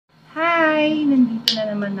Hi! Nandito na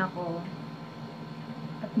naman ako.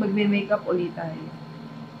 At magme-makeup ulit tayo.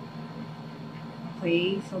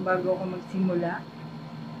 Okay, so bago ako magsimula,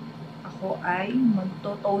 ako ay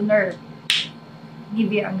magto-toner.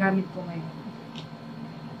 Nivea ang gamit ko ngayon.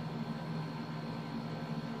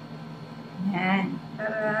 Yan.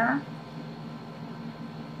 Para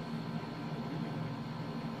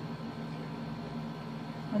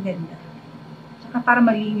maganda. Tsaka para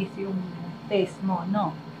malinis yung face mo,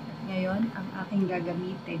 no? Ngayon, ang aking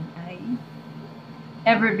gagamitin ay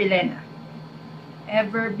Everbilena.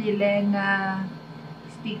 Everbilena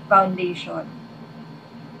Stick Foundation.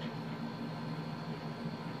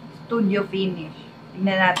 Studio Finish.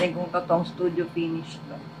 Tignan natin kung totoong Studio Finish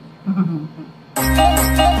to.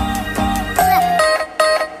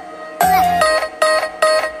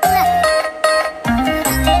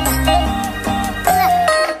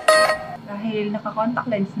 Dahil naka-contact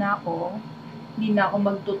lens na ako, hindi na ako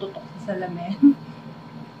magtututok sa salamin.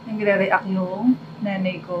 Nagre-react yung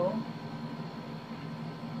nanay ko.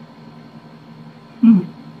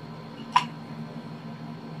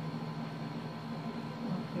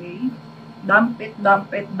 Okay. Dump it, dump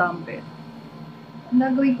it, dump it. Ang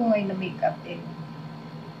gagawin ko ngayon na makeup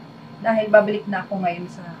dahil babalik na ako ngayon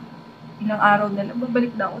sa ilang araw na lang.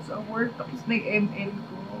 Babalik na ako sa work. Tapos nag-ML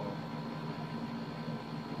ko.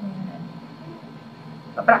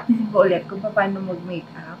 Papractice ko ulit kung paano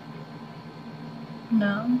mag-makeup.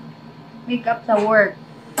 No? Makeup sa work.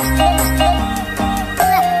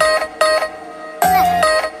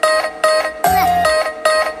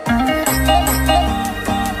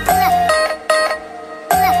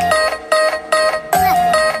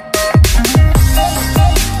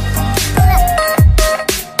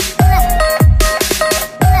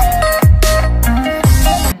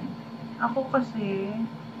 Ako kasi,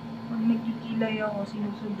 pag nagkikilay ako,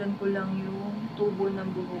 sinusundan ko lang yung tubo ng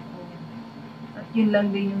buhok ko. At yun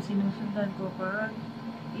lang din yung sinusundan ko pag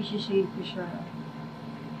isi-shave ko siya.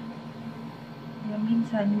 Kaya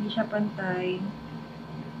minsan, hindi siya pantay.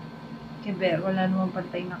 Kaya wala namang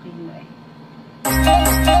pantay na kilay.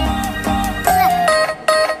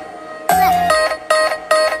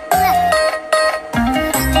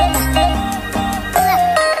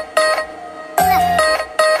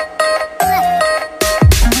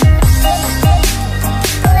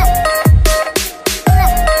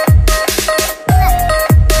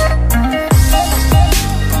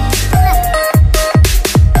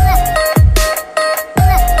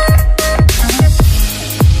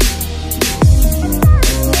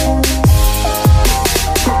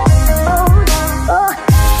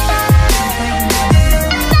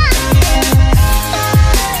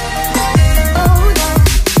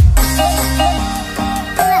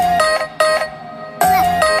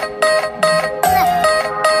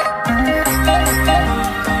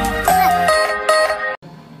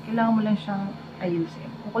 Kailangan mo lang siyang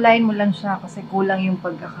ayusin. Kukulayin mo lang siya kasi kulang yung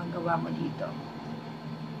pagkakagawa mo dito.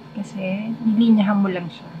 Kasi nilinyahan mo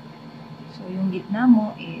lang siya. So, yung gitna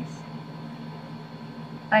mo is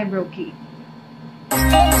eyebrow cake.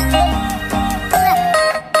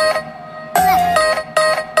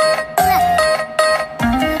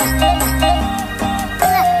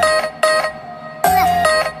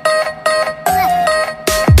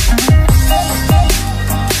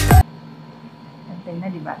 Na,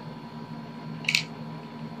 diba?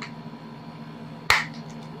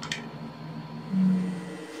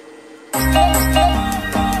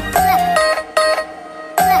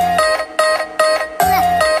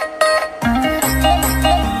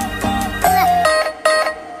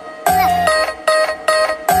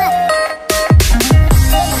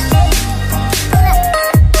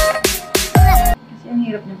 Kasi ang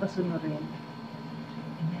hirap niya pasunurin.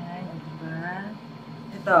 Ayan, diba?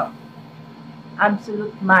 Ito.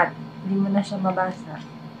 Absolute matte. Hindi mo na siya mabasa.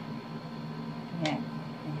 Ayan.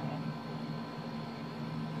 Ayan.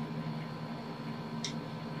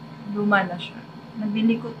 Luma na siya.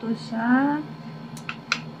 Nabili ko to sa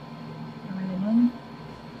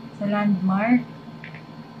sa Landmark.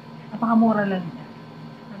 Napakamura lang niya.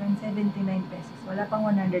 Parang 79 pesos. Wala pang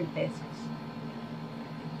 100 pesos.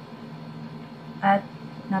 At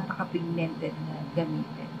napaka-pigmented na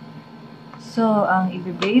gamitin. So, ang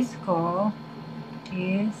i-base ko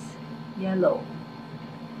is yellow.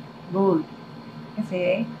 Gold.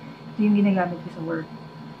 Kasi, ito yung ginagamit ko sa work.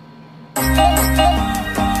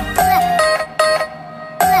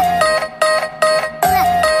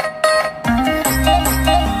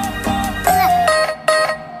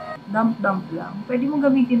 Dump-dump lang. Pwede mo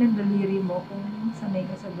gamitin ang daliri mo kung sanay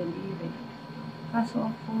ka sa daliri. Kaso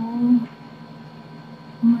ako,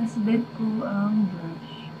 mas bet ko ang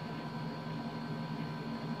brush.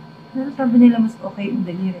 Pero sabi nila mas okay yung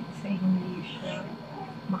daliri kasi hindi siya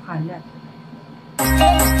makalat.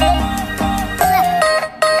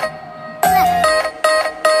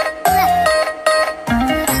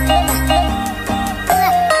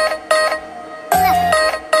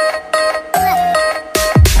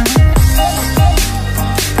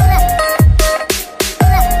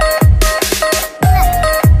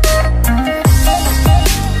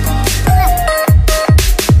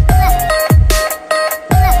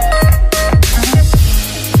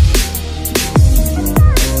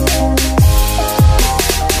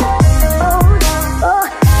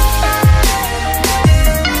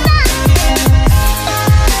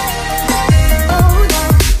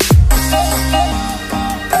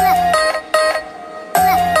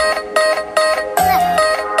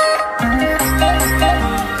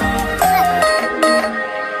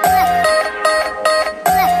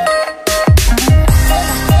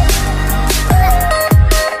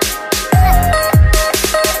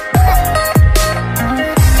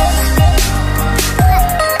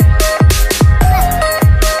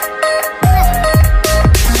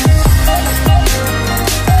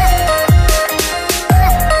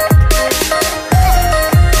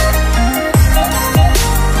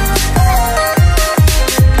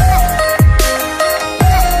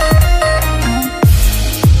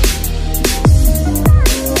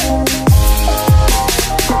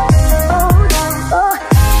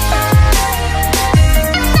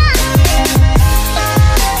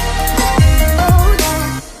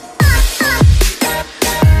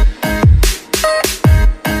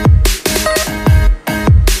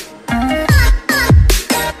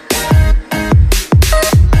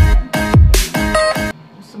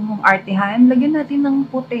 Artihan, lagyan natin ng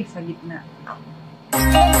puti sa gitna.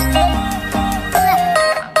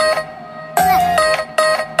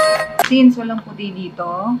 Since walang puti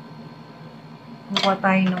dito, kukuha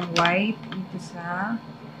tayo ng white dito sa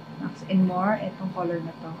Max and More. Itong color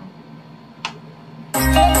na to.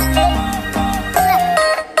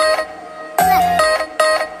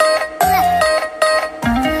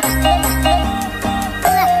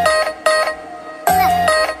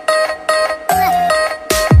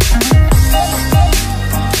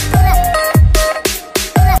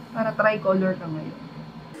 Tricolor ka ngayon.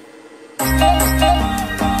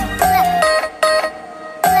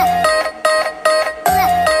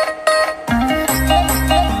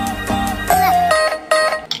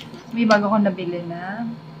 May bago ko nabili na.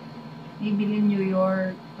 Bibili New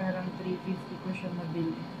York. Parang 350 ko siya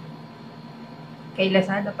nabili. Kay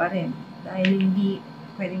Lazada pa rin. Dahil hindi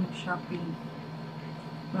pwedeng shopping.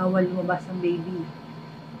 Bawal lumabas ang baby.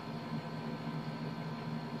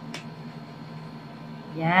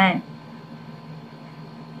 Yan.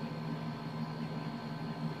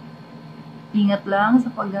 Ingat lang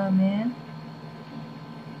sa paggamit.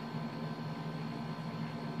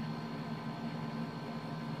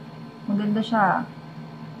 Maganda siya.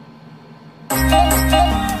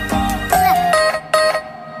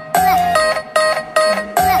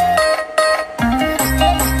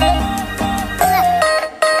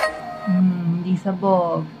 Hindi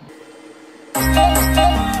sabog.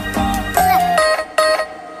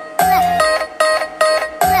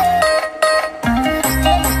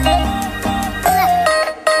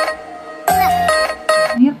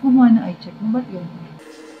 Hirap gumawa na eye check mo. Ba't yun?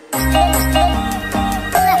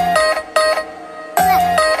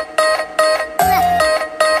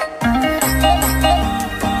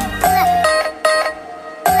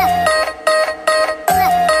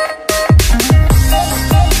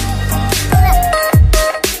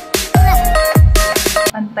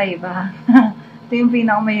 Pantay ba? Ito yung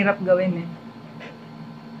pinakamahirap gawin eh.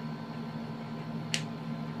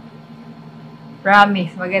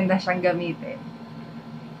 Promise, maganda siyang gamitin.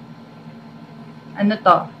 Ano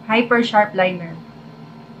to? Hyper Sharp Liner.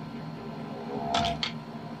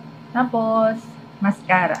 Tapos,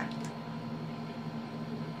 mascara.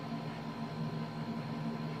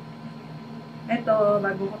 Ito,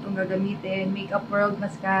 bago ko itong gagamitin, Makeup World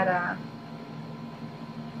Mascara.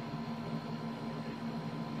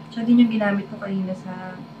 Siya din yung ginamit ko kanina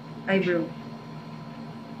sa eyebrow.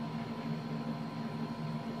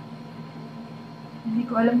 Hindi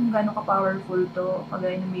ko alam kung gaano ka-powerful to,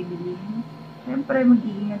 kagaya na Maybelline. Siyempre,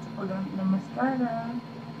 mag-iingat sa paggamit ng mascara.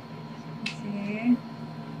 Kasi,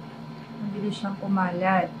 mabilis siyang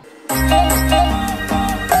kumalat.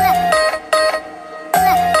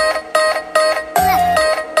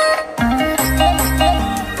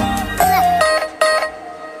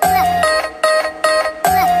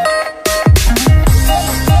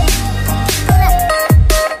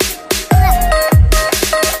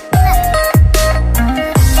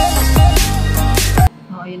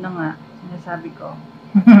 yun na nga, sinasabi ko.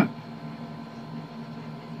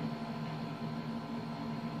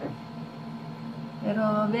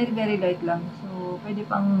 Pero very, very light lang. So, pwede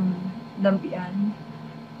pang dampian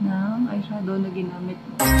ng eyeshadow na ginamit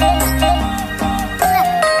mo.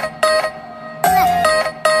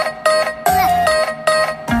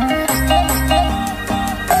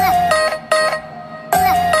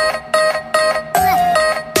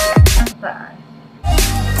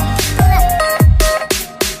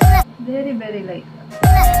 Very, very light lang.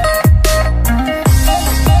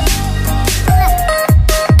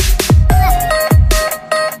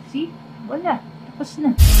 See? Wala. Tapos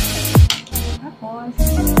na. Tapos.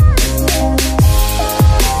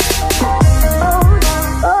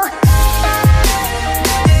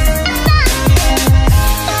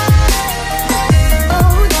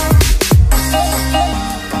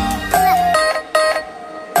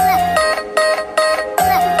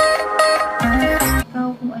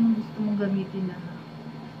 Gamitin na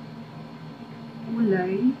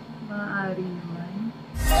kulay, maaari naman.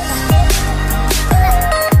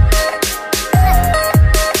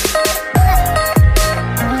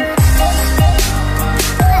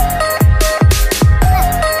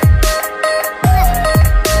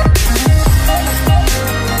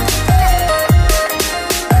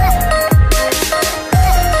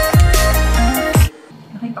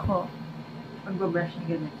 Nakita ko pagbabrush na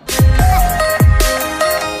ganito.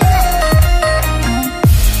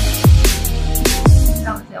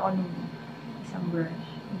 Kasi ako nung isang brush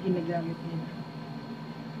yung ginagamit nila.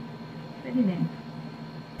 Pwede na yun.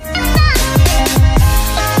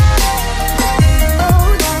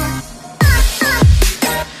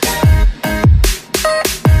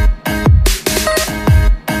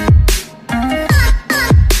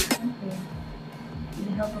 Okay. With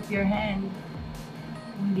the help of your hand,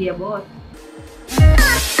 hindi abot.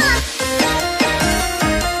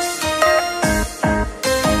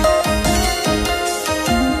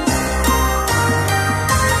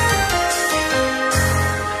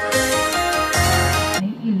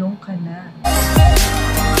 Ka na.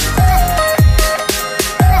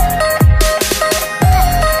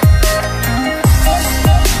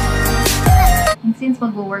 And since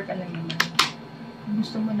mag-work ka lang naman,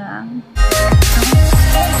 gusto mo na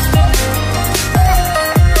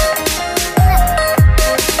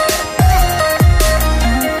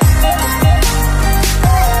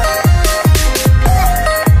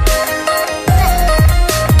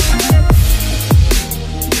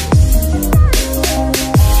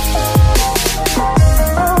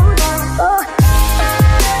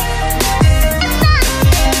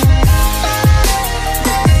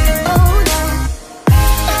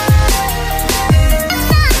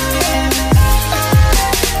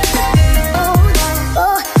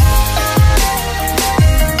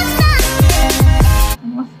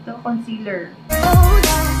concealer.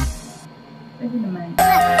 Pwede naman.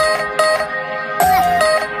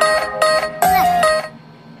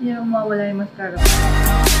 Hindi naman mawala yung mascara.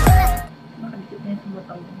 Makadikit na yung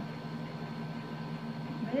sumatang.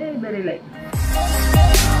 Very, very light.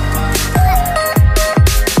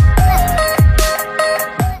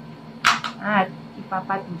 At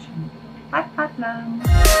ipapat mo siya. Pat-pat lang.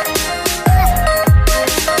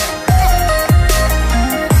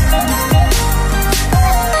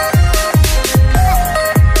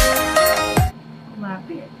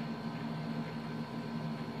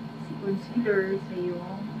 Concealer sa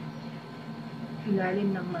iyong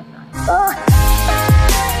ilalim ng mata.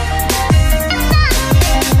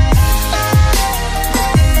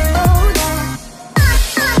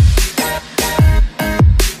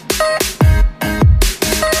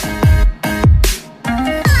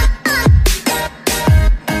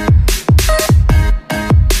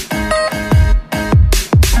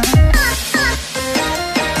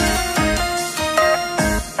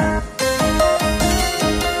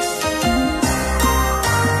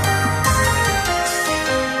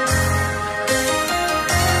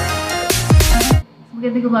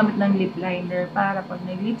 Maganda gumamit ng lip liner para pag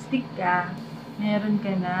nag-lipstick ka, meron ka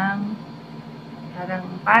ng parang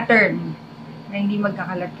pattern na hindi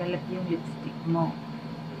magkakalat-kalat yung lipstick mo.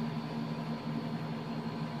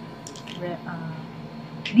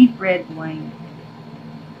 Deep red wine.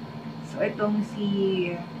 So, itong si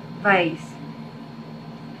Vice.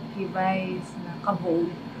 Si Vice na kabold.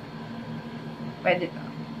 Pwede to.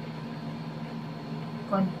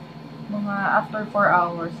 Mga after 4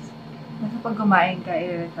 hours, nasa pag kumain ka,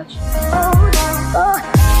 i-retouch.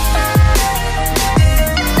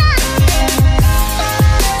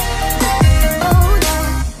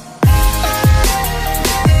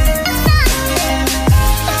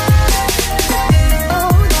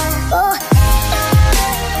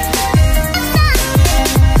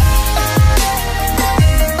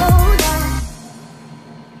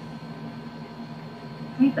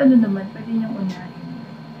 ano naman, pwede niyong unahin.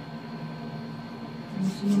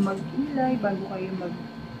 Gusto niyo mag-kilay bago kayo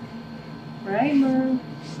mag-primer,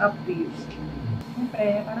 up to you.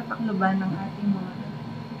 Siyempre, para takloban ng ating mga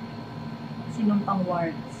sinumpang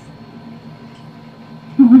warts.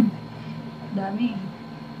 Dami.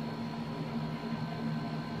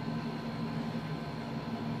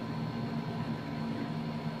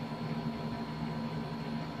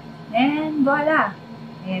 And voila!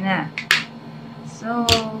 Ayan na. So,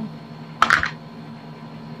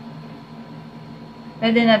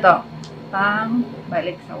 pwede na to. Pang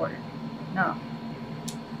balik sa work. No.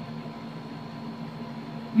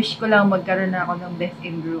 Wish ko lang magkaroon na ako ng best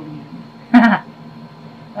in grooming.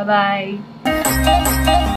 Bye-bye!